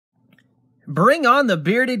Bring on the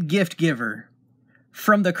bearded gift giver.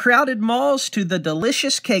 From the crowded malls to the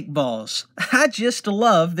delicious cake balls, I just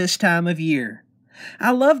love this time of year.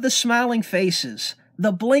 I love the smiling faces,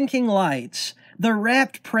 the blinking lights, the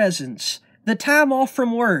wrapped presents, the time off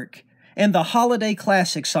from work, and the holiday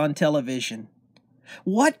classics on television.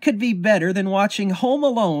 What could be better than watching Home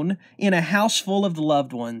Alone in a house full of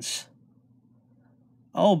loved ones?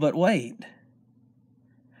 Oh, but wait.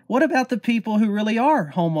 What about the people who really are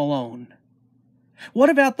home alone? What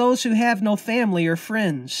about those who have no family or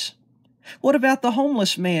friends? What about the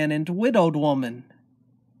homeless man and widowed woman?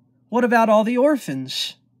 What about all the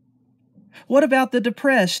orphans? What about the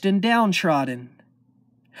depressed and downtrodden?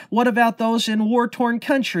 What about those in war-torn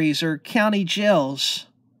countries or county jails?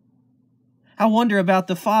 I wonder about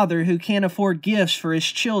the father who can't afford gifts for his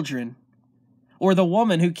children, or the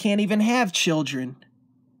woman who can't even have children.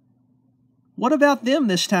 What about them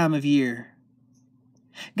this time of year?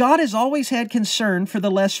 God has always had concern for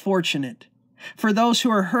the less fortunate, for those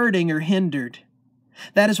who are hurting or hindered.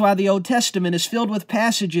 That is why the Old Testament is filled with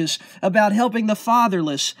passages about helping the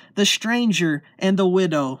fatherless, the stranger, and the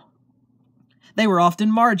widow. They were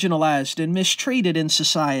often marginalized and mistreated in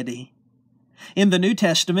society. In the New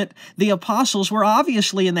Testament, the apostles were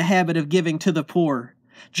obviously in the habit of giving to the poor.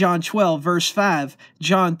 John 12, verse 5,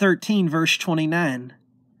 John 13, verse 29.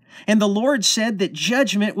 And the Lord said that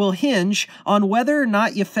judgment will hinge on whether or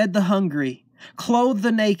not you fed the hungry, clothed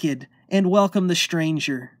the naked, and welcomed the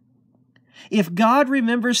stranger. If God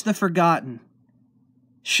remembers the forgotten,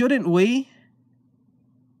 shouldn't we?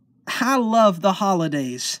 I love the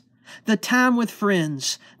holidays, the time with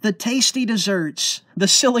friends, the tasty desserts, the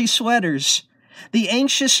silly sweaters, the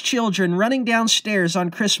anxious children running downstairs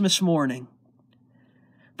on Christmas morning.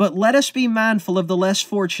 But let us be mindful of the less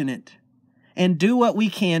fortunate and do what we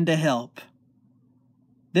can to help.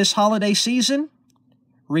 This holiday season,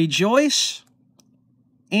 rejoice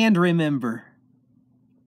and remember.